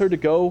tells her to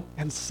go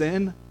and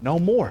sin no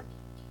more.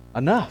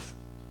 Enough.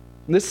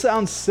 And this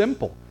sounds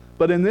simple,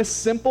 but in this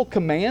simple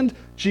command,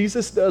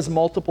 Jesus does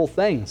multiple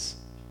things.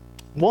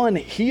 One,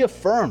 he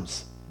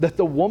affirms that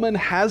the woman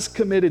has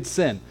committed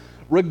sin.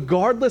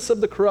 Regardless of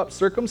the corrupt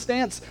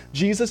circumstance,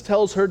 Jesus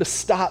tells her to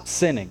stop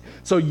sinning.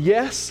 So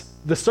yes,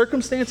 the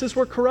circumstances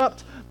were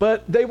corrupt,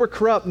 but they were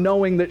corrupt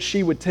knowing that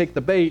she would take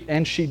the bait,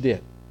 and she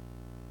did.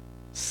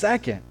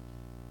 Second,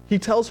 he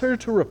tells her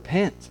to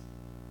repent.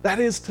 That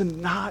is, to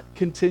not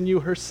continue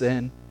her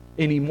sin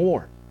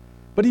anymore.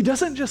 But he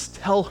doesn't just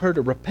tell her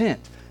to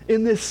repent.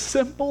 In this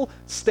simple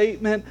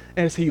statement,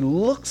 as he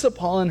looks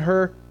upon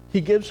her,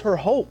 he gives her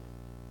hope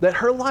that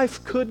her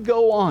life could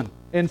go on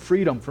in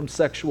freedom from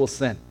sexual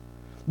sin.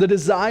 The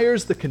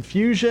desires, the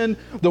confusion,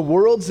 the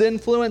world's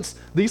influence,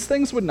 these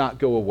things would not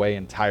go away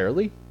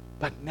entirely.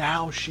 But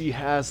now she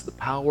has the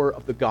power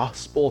of the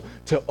gospel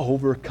to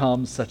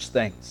overcome such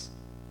things.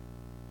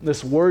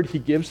 This word he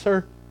gives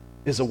her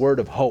is a word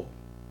of hope.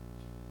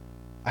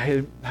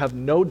 I have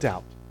no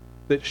doubt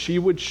that she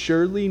would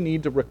surely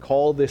need to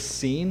recall this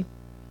scene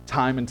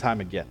time and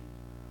time again.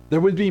 There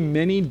would be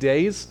many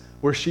days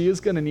where she is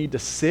going to need to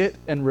sit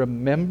and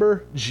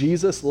remember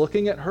Jesus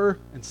looking at her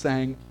and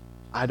saying,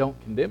 I don't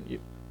condemn you.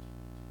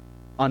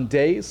 On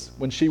days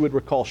when she would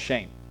recall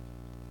shame,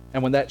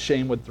 and when that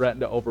shame would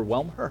threaten to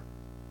overwhelm her,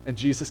 and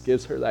Jesus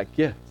gives her that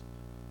gift.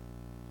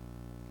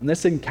 And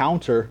this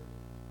encounter,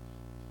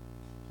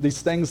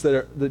 these things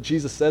that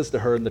Jesus says to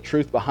her and the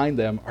truth behind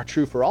them are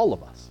true for all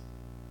of us.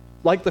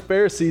 Like the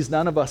Pharisees,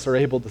 none of us are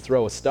able to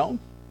throw a stone.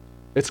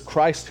 It's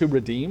Christ who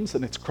redeems,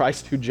 and it's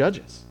Christ who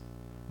judges.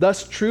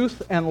 Thus,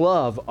 truth and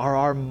love are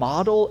our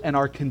model and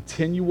our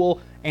continual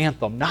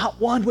anthem, not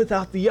one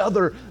without the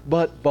other,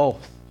 but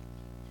both.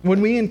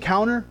 When we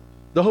encounter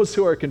those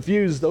who are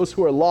confused, those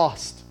who are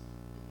lost,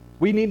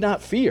 we need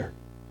not fear,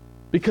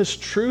 because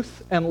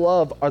truth and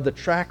love are the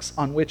tracks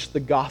on which the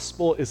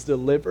gospel is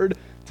delivered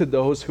to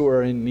those who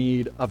are in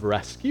need of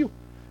rescue.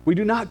 We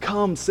do not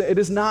come, it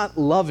is not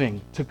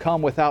loving to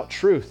come without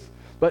truth,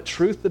 but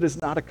truth that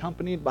is not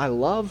accompanied by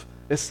love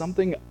is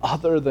something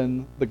other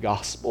than the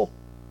gospel.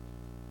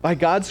 By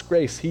God's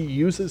grace, he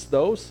uses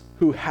those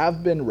who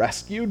have been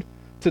rescued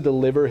to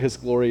deliver his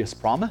glorious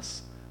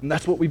promise. And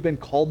that's what we've been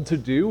called to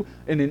do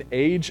in an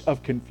age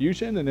of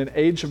confusion, in an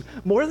age of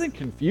more than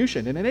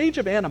confusion, in an age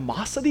of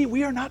animosity.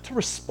 We are not to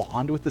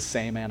respond with the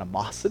same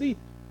animosity.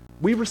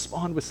 We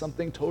respond with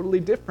something totally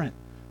different,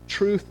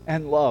 truth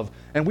and love.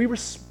 And we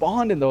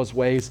respond in those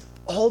ways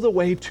all the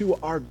way to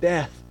our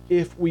death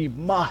if we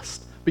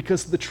must,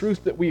 because the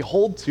truth that we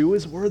hold to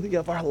is worthy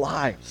of our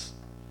lives.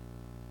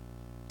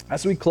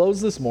 As we close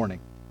this morning,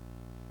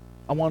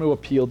 I want to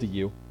appeal to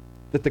you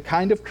that the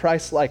kind of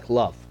Christ-like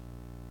love,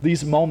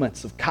 these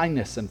moments of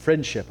kindness and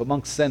friendship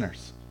amongst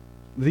sinners,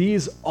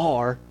 these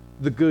are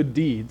the good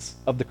deeds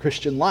of the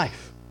Christian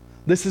life.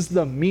 This is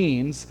the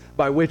means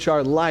by which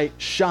our light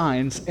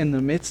shines in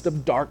the midst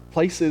of dark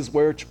places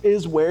where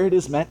it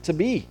is meant to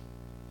be.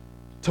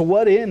 To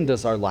what end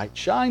does our light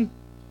shine?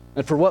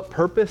 And for what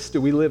purpose do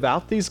we live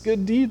out these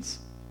good deeds?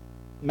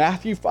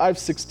 Matthew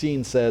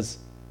 5:16 says,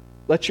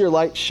 "Let your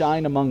light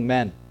shine among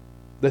men,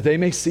 that they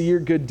may see your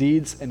good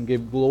deeds and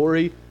give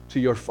glory to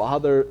your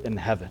Father in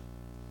heaven."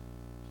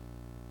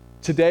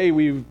 Today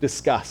we've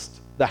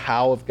discussed the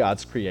how of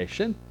God's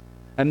creation,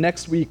 and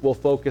next week we'll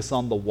focus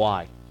on the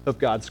why of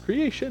God's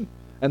creation,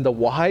 and the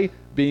why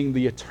being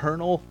the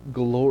eternal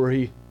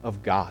glory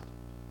of God.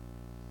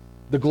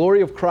 The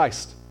glory of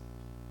Christ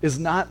is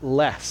not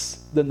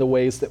less than the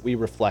ways that we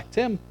reflect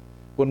him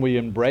when we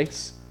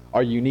embrace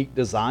our unique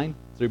design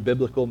through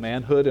biblical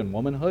manhood and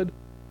womanhood,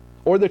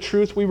 or the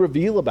truth we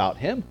reveal about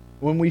him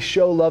when we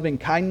show loving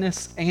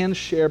kindness and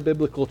share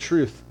biblical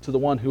truth to the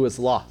one who is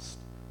lost.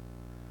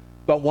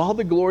 But while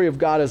the glory of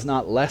God is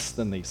not less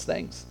than these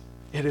things,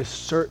 it is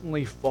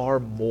certainly far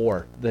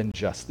more than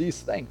just these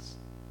things.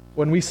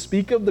 When we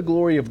speak of the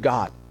glory of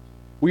God,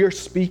 we are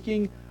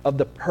speaking of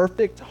the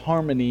perfect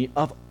harmony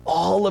of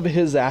all of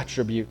his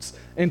attributes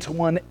into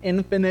one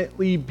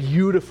infinitely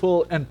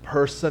beautiful and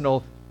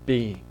personal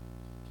being.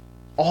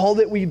 All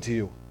that we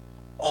do,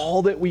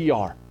 all that we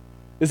are,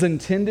 is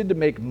intended to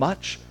make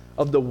much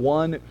of the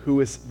one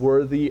who is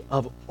worthy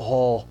of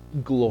all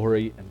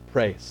glory and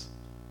praise.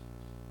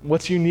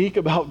 What's unique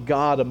about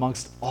God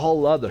amongst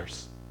all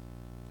others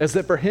is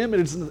that for him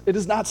it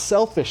is not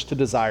selfish to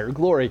desire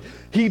glory.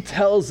 He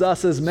tells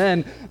us as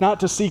men not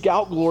to seek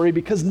out glory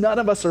because none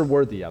of us are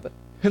worthy of it.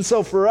 And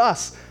so for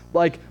us,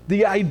 like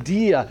the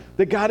idea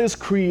that God has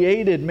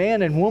created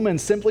man and woman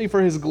simply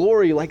for his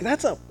glory, like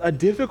that's a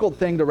difficult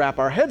thing to wrap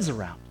our heads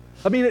around.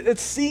 I mean, it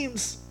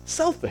seems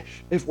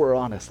selfish if we're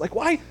honest. Like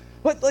why?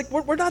 But like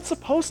we're not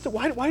supposed to.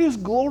 Why is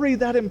glory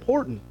that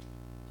important?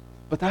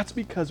 But that's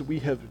because we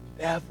have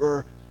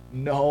never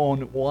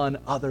known one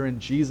other in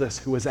Jesus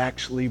who is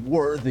actually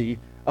worthy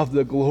of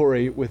the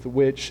glory with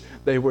which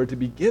they were to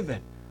be given.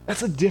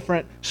 That's a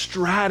different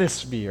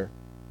stratosphere.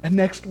 And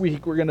next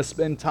week we're going to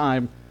spend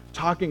time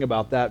talking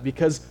about that,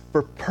 because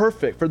for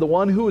the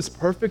one who is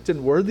perfect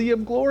and worthy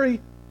of glory,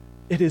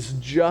 it is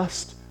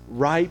just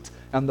right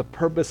and the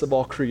purpose of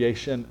all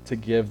creation to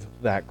give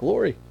that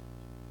glory.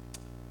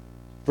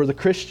 For the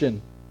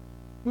Christian,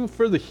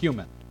 for the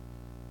human,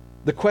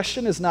 the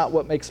question is not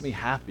what makes me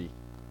happy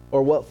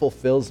or what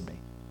fulfills me.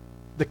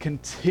 The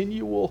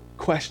continual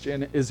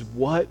question is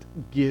what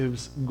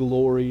gives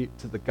glory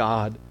to the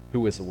God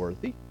who is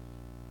worthy.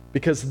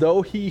 Because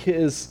though he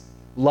is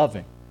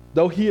loving,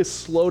 though he is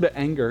slow to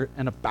anger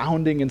and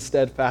abounding in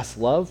steadfast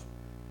love,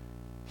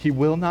 he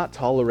will not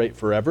tolerate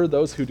forever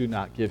those who do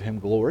not give him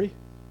glory,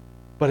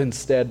 but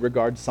instead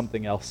regard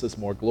something else as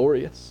more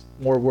glorious,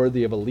 more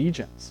worthy of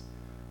allegiance.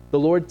 The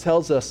Lord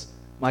tells us,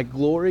 "My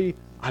glory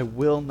I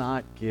will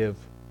not give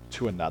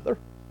to another."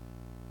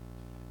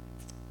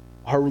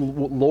 Our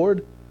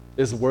Lord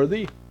is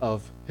worthy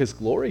of his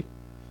glory,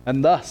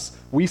 and thus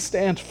we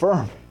stand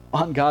firm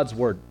on God's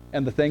word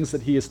and the things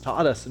that he has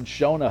taught us and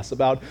shown us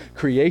about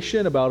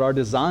creation, about our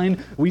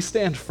design. We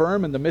stand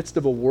firm in the midst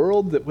of a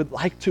world that would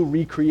like to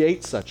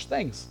recreate such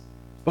things,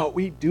 but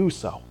we do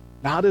so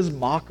not as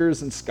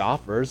mockers and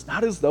scoffers,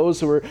 not as those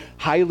who are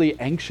highly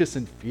anxious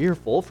and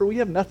fearful, for we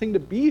have nothing to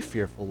be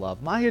fearful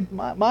of.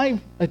 My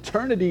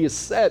eternity is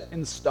set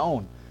in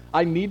stone.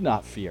 I need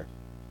not fear.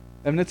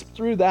 And it's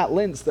through that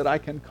lens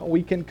that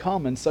we can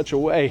come in such a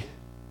way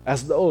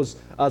as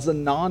a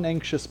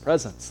non-anxious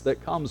presence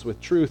that comes with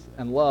truth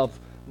and love,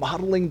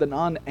 modeling the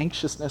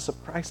non-anxiousness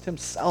of Christ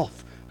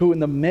himself, who in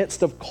the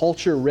midst of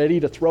culture ready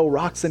to throw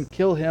rocks and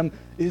kill him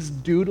is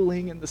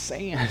doodling in the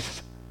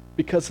sand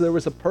because there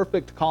was a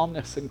perfect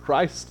calmness in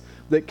Christ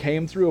that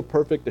came through a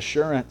perfect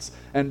assurance.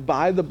 And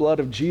by the blood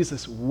of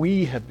Jesus,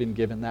 we have been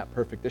given that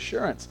perfect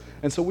assurance.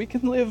 And so we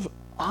can live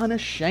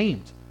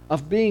unashamed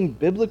of being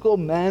biblical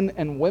men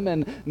and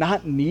women,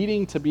 not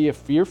needing to be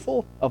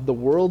fearful of the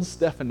world's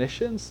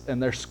definitions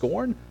and their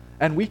scorn.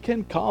 And we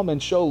can come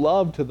and show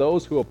love to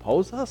those who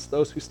oppose us,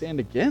 those who stand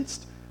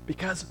against,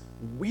 because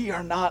we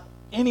are not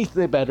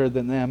anything better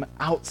than them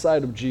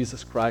outside of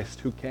Jesus Christ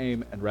who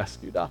came and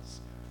rescued us.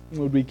 And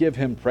would we give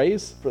him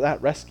praise for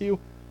that rescue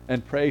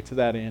and pray to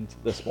that end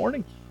this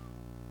morning?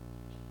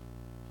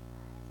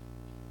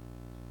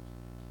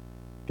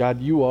 God,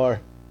 you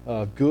are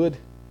a good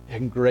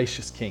and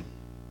gracious King.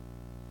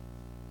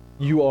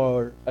 You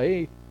are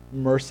a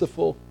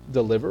merciful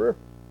deliverer.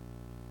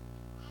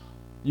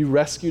 You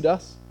rescued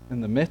us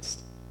in the midst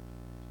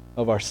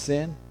of our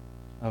sin,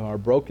 of our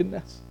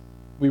brokenness.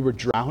 We were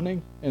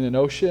drowning in an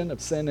ocean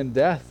of sin and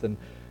death, and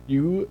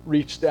you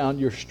reached down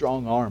your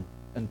strong arm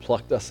and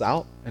plucked us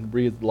out and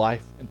breathed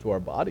life into our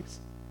bodies.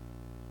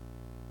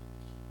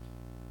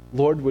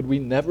 Lord, would we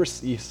never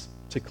cease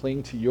to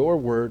cling to your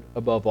word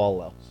above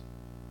all else?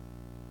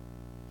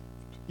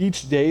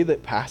 Each day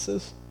that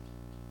passes,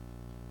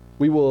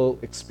 we will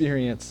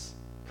experience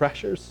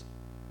pressures,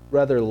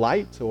 rather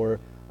light or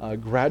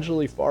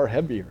gradually far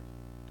heavier,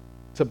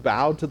 to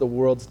bow to the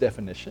world's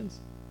definitions,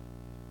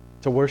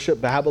 to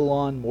worship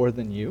Babylon more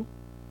than you.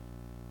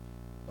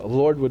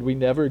 Lord, would we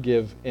never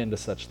give in to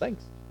such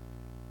things?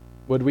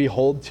 Would we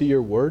hold to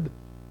your word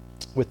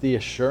with the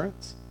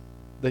assurance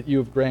that you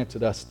have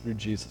granted us through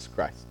Jesus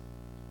Christ?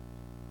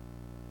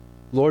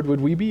 Lord,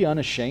 would we be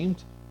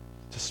unashamed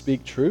to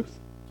speak truth?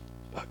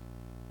 But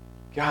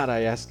God,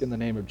 I ask in the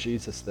name of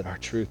Jesus that our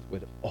truth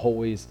would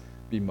always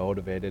be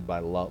motivated by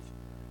love.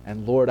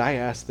 And Lord, I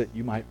ask that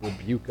you might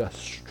rebuke us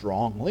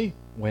strongly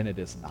when it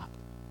is not.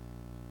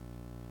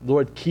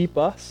 Lord, keep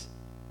us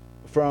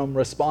from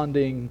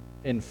responding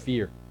in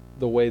fear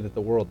the way that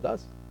the world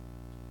does.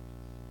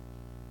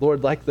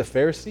 Lord, like the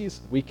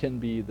Pharisees, we can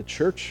be the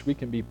church, we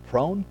can be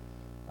prone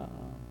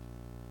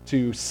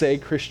to say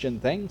Christian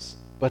things,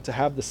 but to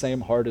have the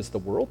same heart as the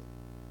world.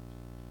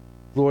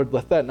 Lord,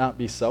 let that not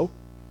be so.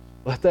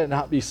 Let that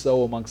not be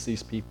so amongst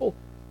these people.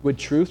 Would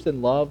truth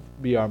and love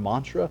be our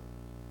mantra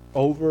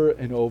over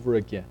and over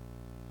again?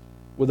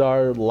 Would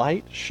our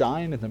light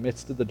shine in the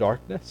midst of the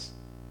darkness?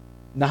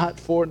 Not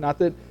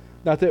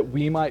that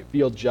we might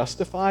feel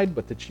justified,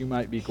 but that you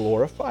might be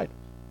glorified.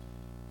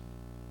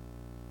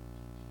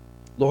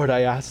 Lord,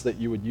 I ask that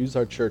you would use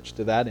our church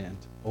to that end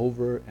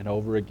over and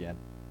over again.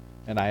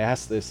 And I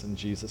ask this in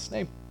Jesus'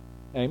 name.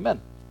 Amen.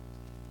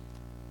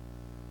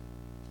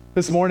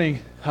 This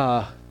morning,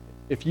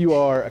 if you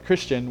are a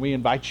Christian, we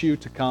invite you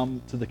to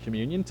come to the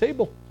communion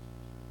table.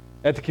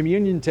 At the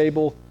communion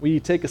table, we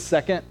take a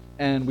second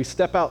and we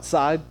step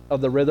outside of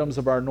the rhythms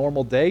of our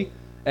normal day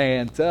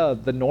and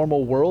the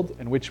normal world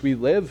in which we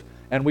live,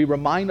 and we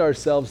remind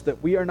ourselves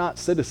that we are not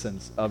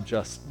citizens of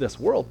just this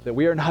world, that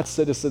we are not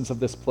citizens of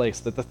this place,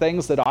 that the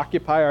things that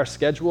occupy our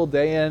schedule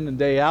day in and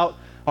day out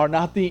are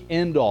not the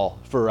end all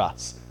for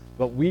us,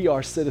 but we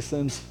are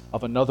citizens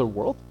of another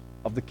world,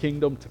 of the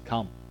kingdom to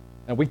come.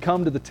 And we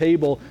come to the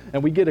table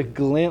and we get a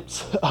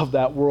glimpse of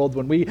that world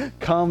when we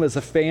come as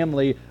a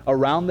family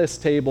around this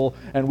table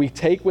and we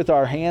take with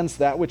our hands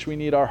that which we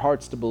need our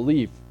hearts to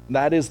believe.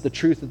 That is the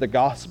truth of the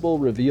gospel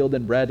revealed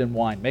in bread and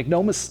wine. Make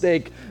no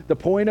mistake, the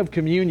point of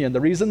communion,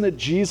 the reason that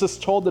Jesus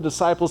told the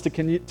disciples to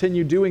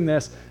continue doing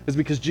this is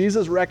because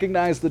Jesus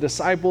recognized the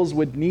disciples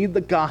would need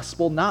the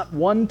gospel not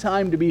one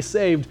time to be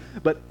saved,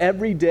 but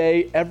every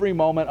day, every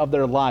moment of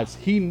their lives.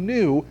 He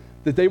knew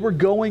that they were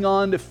going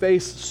on to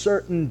face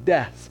certain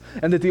death,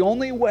 and that the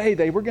only way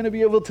they were going to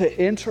be able to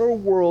enter a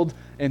world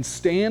and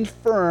stand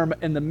firm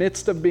in the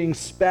midst of being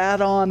spat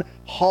on,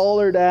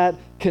 hollered at,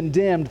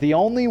 condemned, the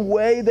only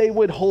way they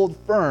would hold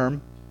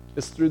firm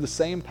is through the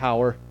same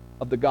power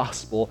of the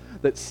gospel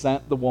that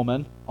sent the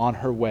woman on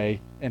her way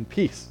in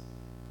peace.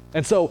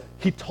 And so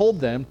he told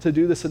them to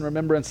do this in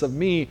remembrance of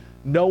me,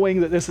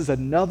 knowing that this is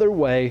another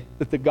way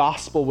that the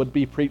gospel would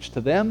be preached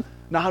to them,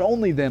 not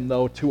only them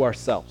though, to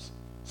ourselves.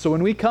 So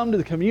when we come to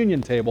the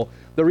communion table,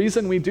 the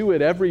reason we do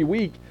it every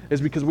week is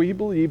because we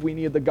believe we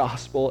need the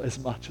gospel as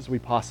much as we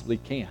possibly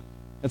can.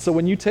 And so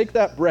when you take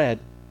that bread,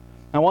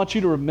 I want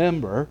you to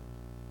remember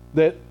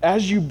that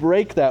as you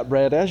break that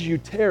bread, as you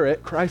tear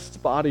it, Christ's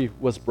body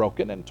was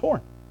broken and torn.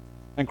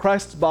 And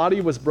Christ's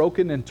body was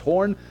broken and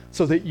torn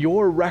so that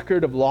your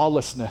record of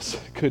lawlessness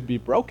could be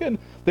broken.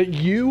 That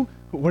you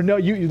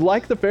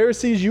like the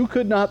Pharisees, you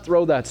could not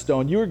throw that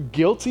stone. You're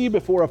guilty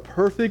before a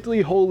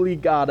perfectly holy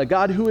God, a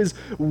God who is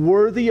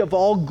worthy of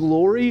all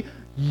glory.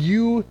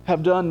 You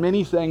have done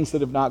many things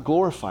that have not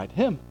glorified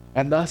him,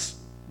 and thus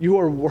you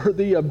are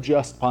worthy of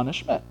just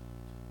punishment.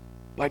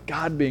 But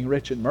God, being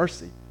rich in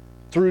mercy,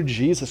 through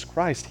Jesus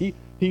Christ, he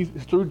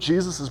through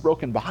Jesus'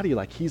 broken body,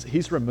 like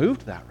he's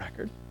removed that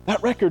record.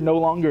 That record no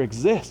longer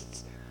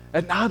exists.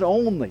 And not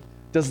only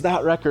does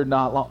that record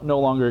no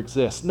longer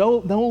exist, no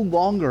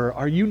longer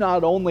are you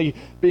not only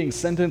being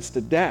sentenced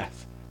to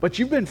death, but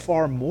you've been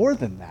far more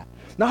than that.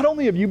 Not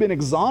only have you been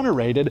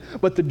exonerated,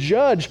 but the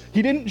judge,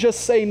 he didn't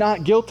just say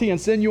not guilty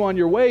and send you on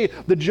your way.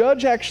 The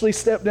judge actually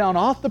stepped down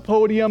off the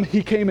podium.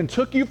 He came and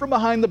took you from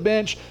behind the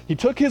bench. He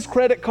took his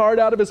credit card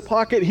out of his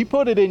pocket. He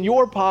put it in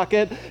your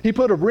pocket. He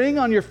put a ring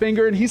on your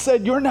finger, and he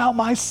said, "You're now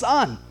my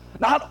son.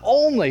 Not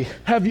only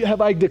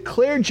have I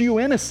declared you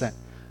innocent,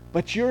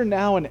 but you're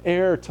now an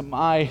heir to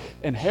my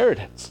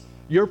inheritance.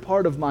 You're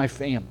part of my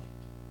family."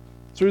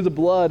 Through the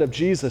blood of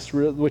Jesus,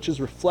 which is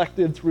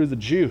reflected through the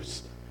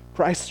juice,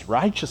 Christ's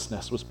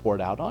righteousness was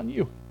poured out on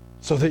you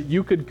so that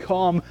you could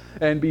come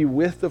and be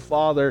with the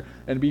Father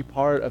and be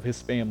part of his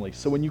family.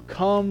 So when you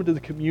come to the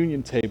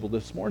communion table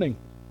this morning,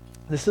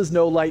 this is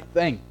no light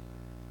thing.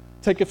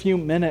 Take a few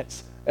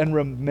minutes and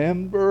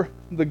remember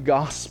the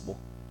gospel.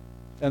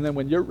 And then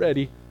when you're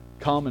ready,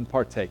 come and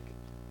partake.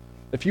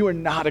 If you are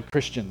not a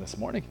Christian this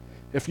morning,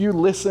 if you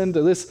listen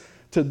to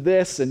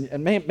this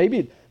and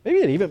maybe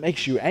it even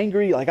makes you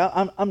angry, like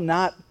I'm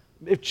not,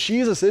 if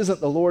Jesus isn't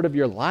the Lord of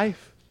your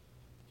life,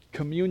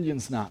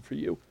 communion's not for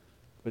you,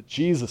 but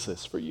Jesus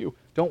is for you.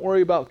 Don't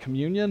worry about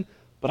communion,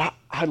 but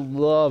I'd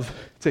love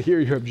to hear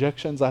your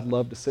objections. I'd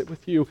love to sit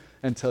with you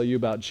and tell you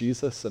about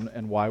Jesus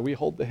and why we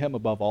hold to him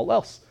above all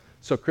else.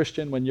 So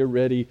Christian, when you're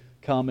ready,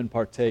 come and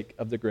partake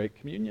of the great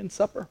communion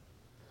supper.